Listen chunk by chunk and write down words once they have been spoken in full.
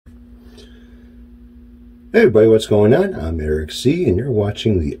Hey everybody, what's going on? I'm Eric C. and you're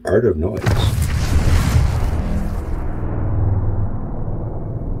watching The Art of Noise.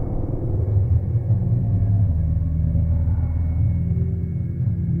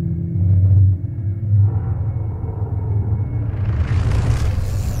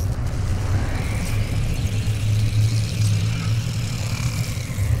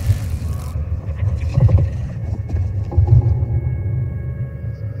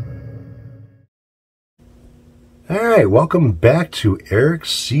 Alright, welcome back to Eric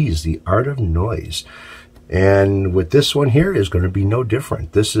C's The Art of Noise. And with this one here is going to be no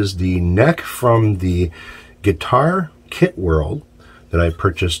different. This is the neck from the Guitar Kit World that I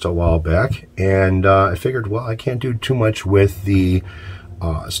purchased a while back. And I figured, well, I can't do too much with the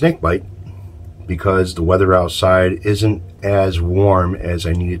snakebite because the weather outside isn't as warm as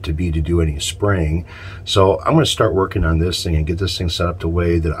I need it to be to do any spraying. So I'm going to start working on this thing and get this thing set up the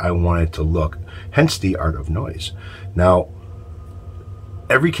way that I want it to look. Hence the Art of Noise. Now,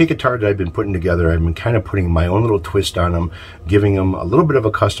 every kit guitar that I've been putting together, I've been kind of putting my own little twist on them, giving them a little bit of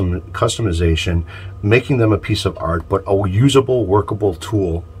a customization, making them a piece of art, but a usable, workable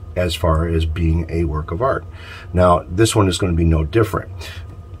tool as far as being a work of art. Now, this one is going to be no different.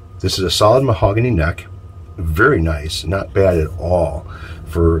 This is a solid mahogany neck, very nice, not bad at all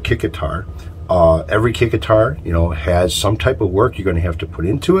for a kit guitar. Every kit guitar, you know, has some type of work you're going to have to put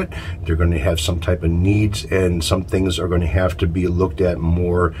into it. They're going to have some type of needs, and some things are going to have to be looked at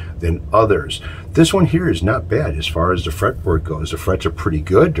more than others. This one here is not bad as far as the fretboard goes. The frets are pretty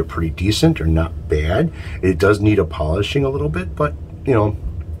good. They're pretty decent. They're not bad. It does need a polishing a little bit, but, you know,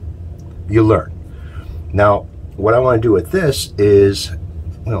 you learn. Now, what I want to do with this is,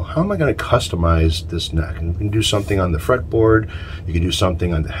 you know, how am I going to customize this neck? And you can do something on the fretboard, you can do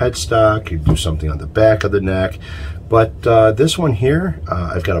something on the headstock, you can do something on the back of the neck. But this one here,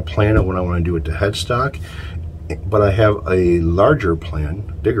 I've got a plan of what I want to do with the headstock, but I have a larger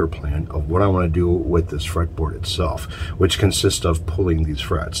plan, bigger plan of what I want to do with this fretboard itself, which consists of pulling these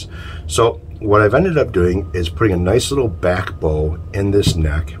frets. So what I've ended up doing is putting a nice little back bow in this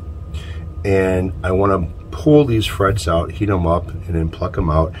neck, and I want to pull these frets out, heat them up, and then pluck them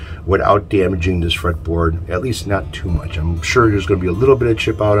out without damaging this fretboard, at least not too much. I'm sure there's going to be a little bit of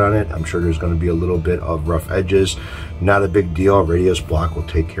chip out on it. I'm sure there's going to be a little bit of rough edges. Not a big deal. Radius block will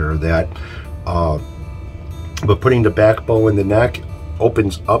take care of that. But putting the back bow in the neck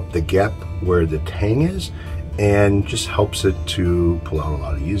opens up the gap where the tang is and just helps it to pull out a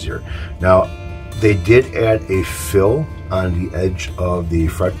lot easier. Now, they did add a fill on the edge of the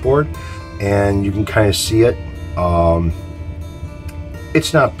fretboard, and you can kind of see it.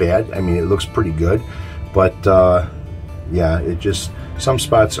 It's not bad. I mean, it looks pretty good, but yeah, it just, some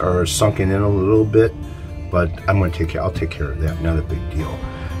spots are sunken in a little bit, but I'll take care of that. Not a big deal.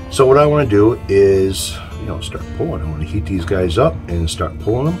 So what I want to do is, you know, start pulling. I want to heat these guys up and start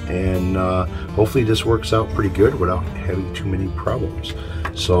pulling them, and hopefully this works out pretty good without having too many problems.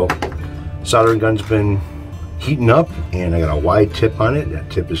 So soldering gun's been heating up, and I got a wide tip on it.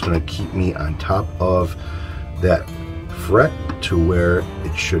 That tip is going to keep me on top of that fret to where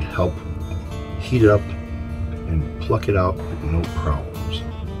it should help heat it up and pluck it out with no problems.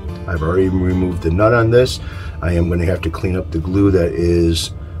 I've already removed the nut on this. I am going to have to clean up the glue that is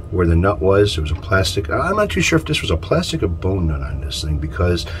where the nut was. There was a plastic, I'm not too sure if this was a plastic or bone nut on this thing,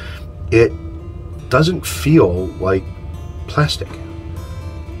 because it doesn't feel like plastic.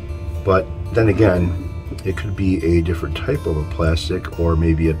 But then again, it could be a different type of a plastic, or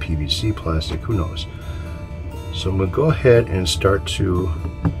maybe a PVC plastic, who knows. So I'm going to go ahead and start to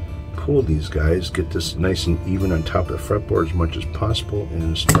pull these guys, get this nice and even on top of the fretboard as much as possible,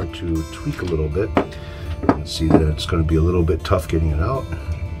 and start to tweak a little bit. You can see that it's going to be a little bit tough getting it out.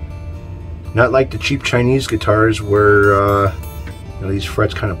 Not like the cheap Chinese guitars where you know, these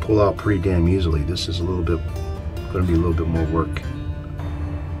frets kind of pull out pretty damn easily. This is going to be a little bit more work.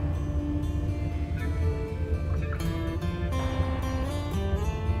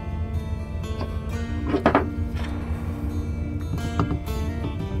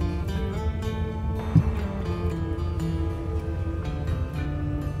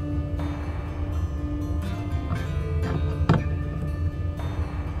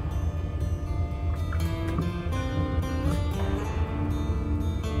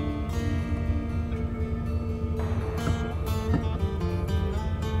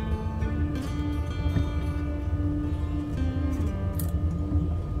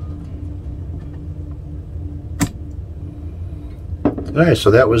 Alright,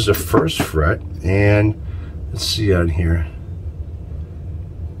 so that was the first fret, and let's see on here.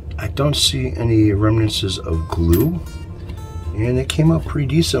 I don't see any remnants of glue, and it came out pretty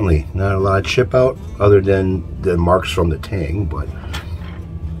decently. Not a lot of chip out other than the marks from the tang, but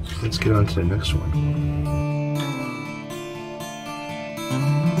let's get on to the next one.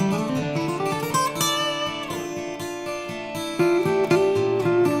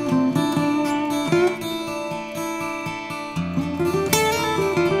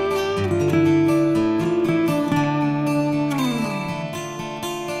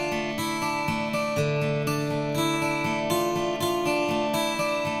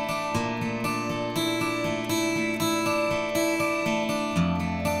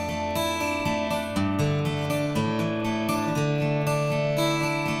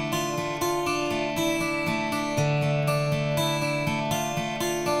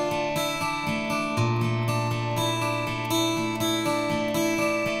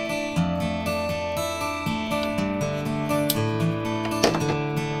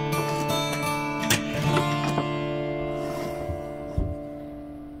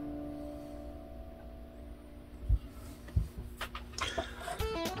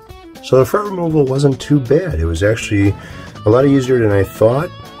 So the fret removal wasn't too bad. It was actually a lot easier than I thought.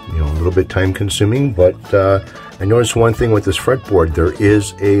 You know, a little bit time consuming, but I noticed one thing with this fretboard. There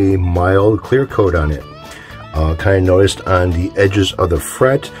is a mild clear coat on it. Kind of noticed on the edges of the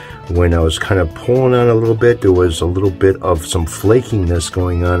fret, when I was kind of pulling on it a little bit, there was a little bit of some flakiness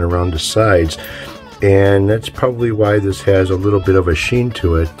going on around the sides. And that's probably why this has a little bit of a sheen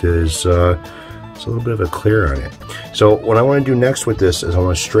to it, is it's a little bit of a clear on it. So what I want to do next with this is I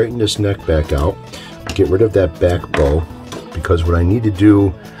want to straighten this neck back out, get rid of that back bow, because what I need to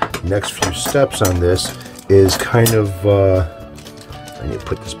do next few steps on this is kind of, I need to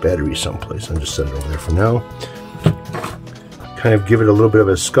put this battery someplace. I'll just set it over there for now. Kind of give it a little bit of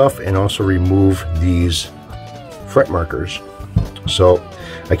a scuff and also remove these fret markers. So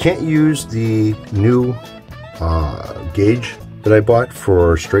I can't use the new gauge that I bought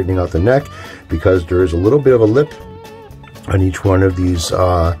for straightening out the neck, because there is a little bit of a lip on each one of these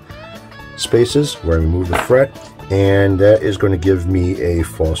spaces where I remove the fret, and that is going to give me a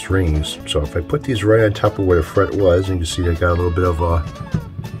false rings. So if I put these right on top of where the fret was, and you can see I got a little bit of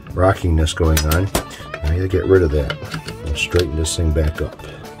rockiness going on, I need to get rid of that and straighten this thing back up.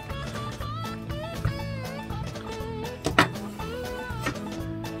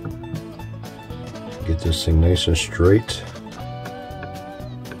 Get this thing nice and straight.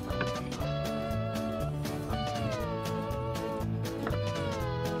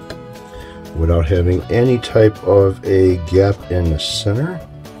 Without having any type of a gap in the center.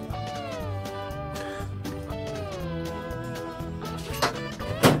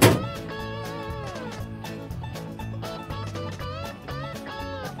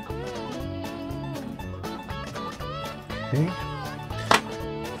 Okay.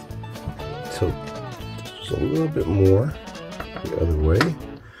 So just a little bit more the other way.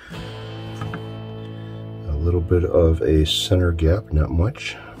 A little bit of a center gap, not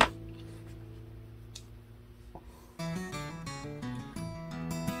much.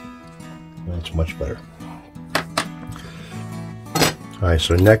 That's much better. Alright,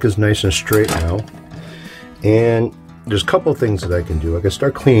 so neck is nice and straight now. And there's a couple things that I can do. I can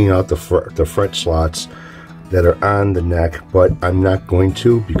start cleaning out the fret slots that are on the neck, but I'm not going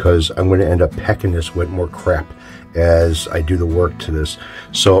to, because I'm going to end up packing this with more crap as I do the work to this.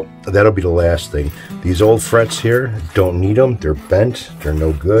 So that'll be the last thing. These old frets here, don't need them. They're bent. They're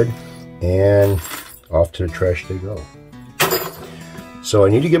no good. And off to the trash they go. So I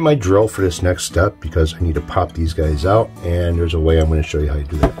need to get my drill for this next step, because I need to pop these guys out, and there's a way I'm going to show you how to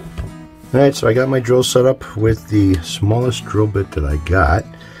do that. Alright, so I got my drill set up with the smallest drill bit that I got,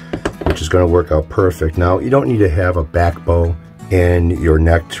 which is going to work out perfect. Now, you don't need to have a back bow in your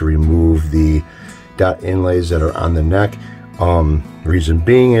neck to remove the dot inlays that are on the neck. Reason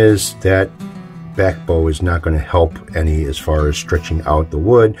being is that back bow is not going to help any as far as stretching out the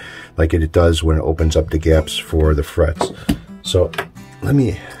wood like it does when it opens up the gaps for the frets. So let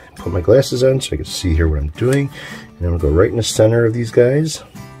me put my glasses on so I can see here what I'm doing. And I'm going to go right in the center of these guys.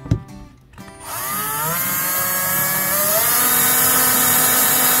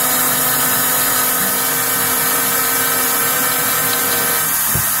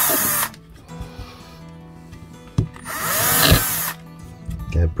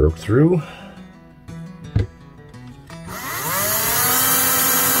 That broke through.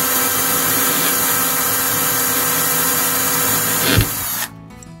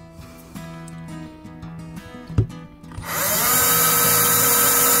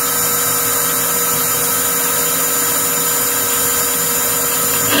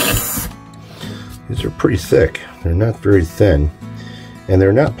 These are pretty thick. They're not very thin, and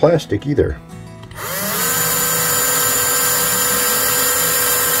they're not plastic either.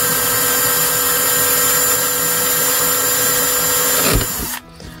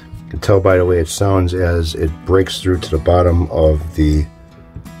 tell by the way it sounds as it breaks through to the bottom of the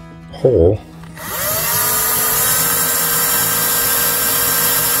hole.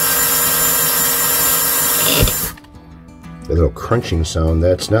 A little crunching sound,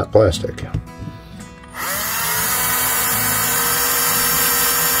 that's not plastic.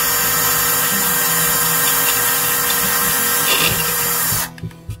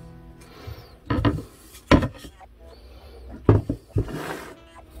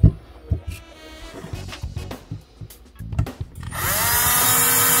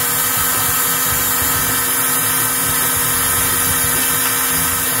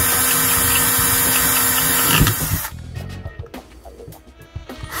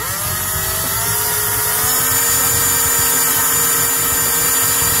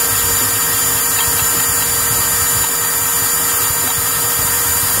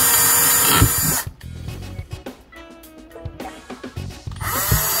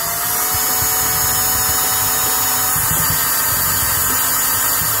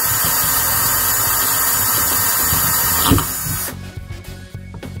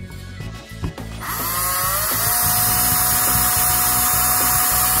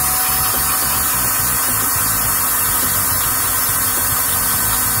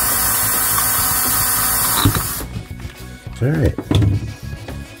 All right.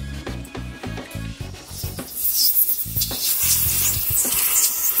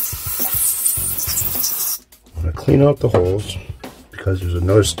 I'm going to clean out the holes because there's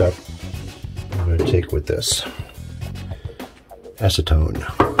another step I'm going to take with this. Acetone.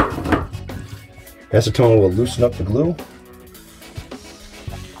 Acetone will loosen up the glue.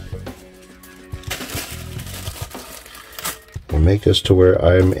 And make this to where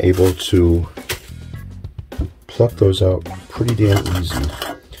I'm able to pluck those out pretty damn easy.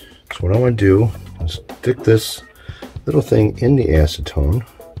 So what I want to do is stick this little thing in the acetone.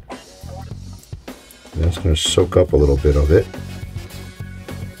 And that's going to soak up a little bit of it.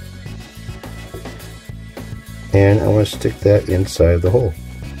 And I want to stick that inside the hole.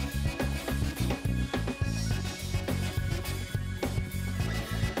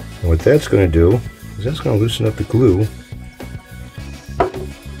 And what that's going to do is that's going to loosen up the glue.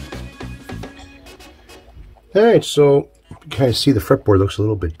 Alright, so you guys see the fretboard looks a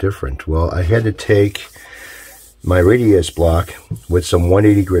little bit different. Well, I had to take my radius block with some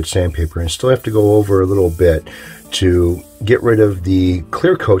 180 grit sandpaper and still have to go over a little bit to get rid of the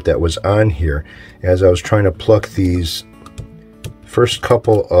clear coat that was on here as I was trying to pluck these first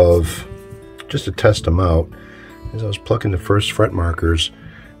couple of, just to test them out, as I was plucking the first fret markers,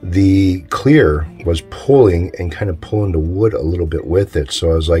 the clear was pulling and kind of pulling the wood a little bit with it.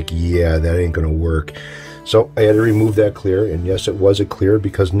 So I was like, yeah, that ain't gonna work. So I had to remove that clear, and yes, it was a clear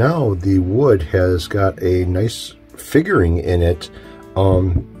because now the wood has got a nice figuring in it.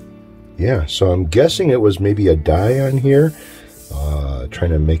 Yeah, so I'm guessing it was maybe a dye on here,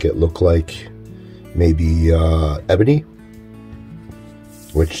 trying to make it look like maybe ebony,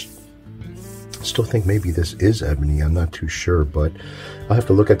 which I still think maybe this is ebony. I'm not too sure, but I'll have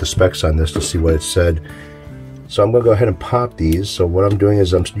to look at the specs on this to see what it said. So I'm going to go ahead and pop these. So what I'm doing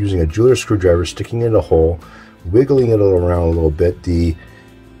is I'm using a jeweler's screwdriver, sticking it in a hole, wiggling it around a little bit. The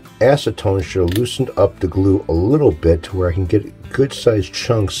acetone should have loosened up the glue a little bit to where I can get good sized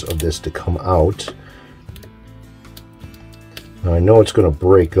chunks of this to come out. Now I know it's going to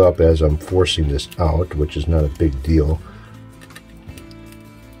break up as I'm forcing this out, which is not a big deal.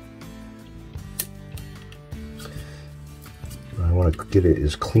 I want to get it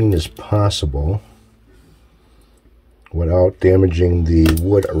as clean as possible without damaging the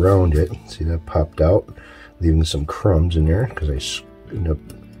wood around it. See, that popped out, leaving some crumbs in there because I ended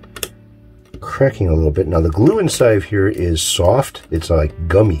up cracking a little bit. Now the glue inside of here is soft. It's like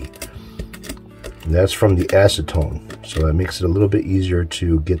gummy. And that's from the acetone. So that makes it a little bit easier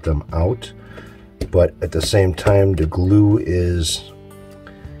to get them out. But at the same time, the glue is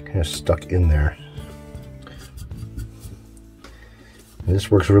kind of stuck in there. And this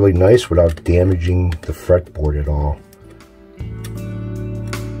works really nice without damaging the fretboard at all.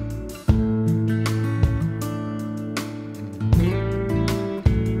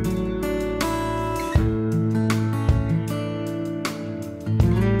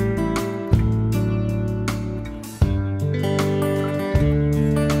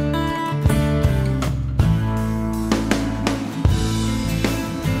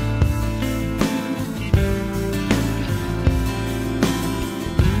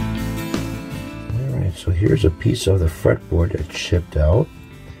 So here's a piece of the fretboard that chipped out.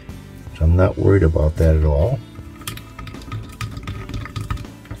 So I'm not worried about that at all.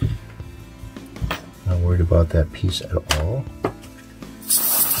 Not worried about that piece at all.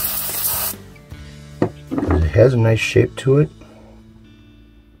 has a nice shape to it.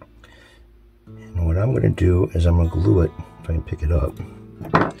 And what I'm going to do is I'm going to glue it, if I can pick it up.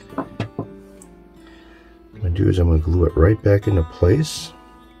 What I'm going to do is I'm going to glue it right back into place.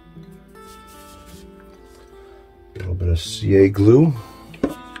 A little bit of CA glue.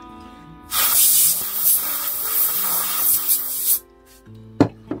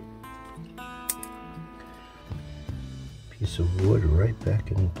 Piece of wood right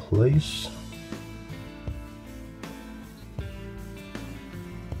back in place.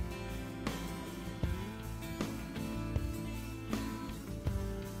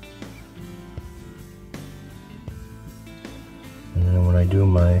 And then when I do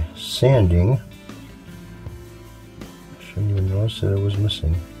my sanding, I shouldn't even notice that it was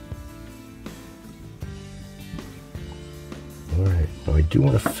missing. Alright, now I do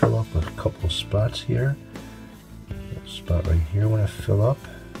want to fill up a couple of spots here. Spot right here when I fill up.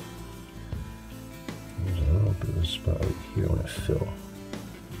 There's a little bit of a spot right here when I fill.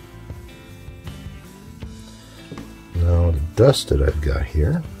 Now the dust that I've got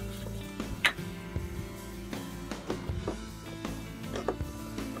here,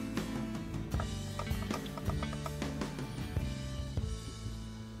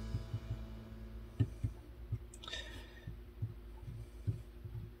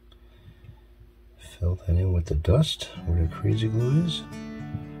 fill that in with the dust where the crazy glue is.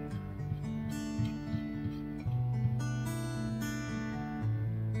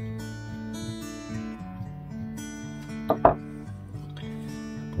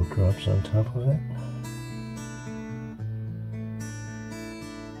 Couple drops on top of it.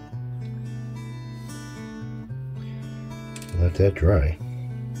 Let that dry.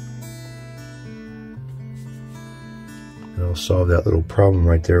 That'll solve that little problem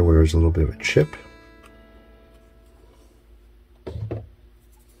right there where there's a little bit of a chip.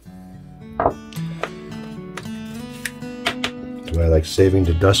 I like saving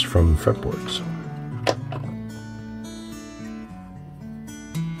the dust from fretboards.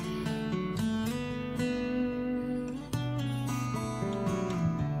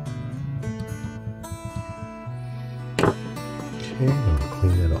 Okay, I'm going to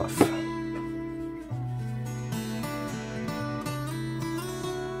clean that off.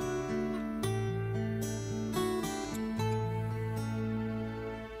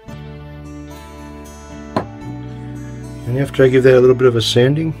 And after I give that a little bit of a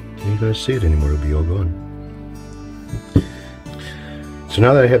sanding, you ain't going to see it anymore, it'll be all gone. So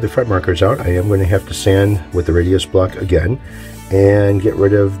now that I have the fret markers out, I am going to have to sand with the radius block again and get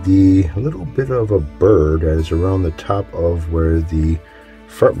rid of the little bit of a burr that is around the top of where the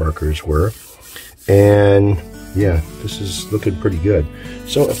fret markers were. And yeah, this is looking pretty good.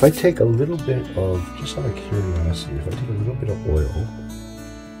 So if I take a little bit of, just out of curiosity, if I take a little bit of oil,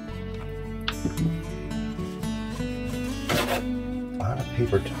 on a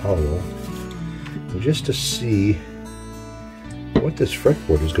paper towel, just to see what this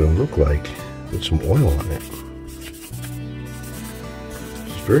fretboard is going to look like with some oil on it.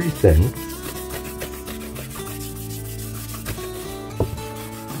 It's very thin.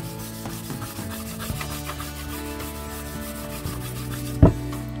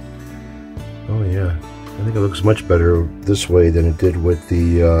 Oh yeah, I think it looks much better this way than it did with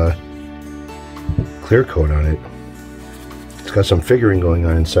the clear coat on it. It's got some figuring going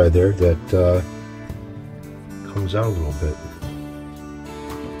on inside there that comes out a little bit.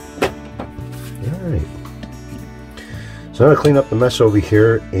 Alright. So now to clean up the mess over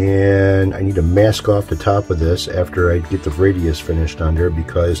here, and I need to mask off the top of this after I get the radius finished on there,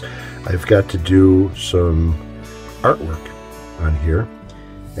 because I've got to do some artwork on here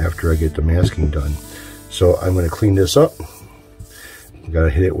after I get the masking done. So I'm going to clean this up. I've got to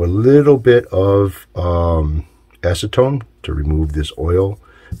hit it with a little bit of acetone to remove this oil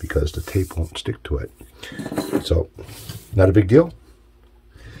because the tape won't stick to it. So not a big deal.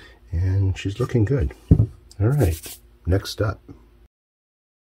 And she's looking good. All right, next up.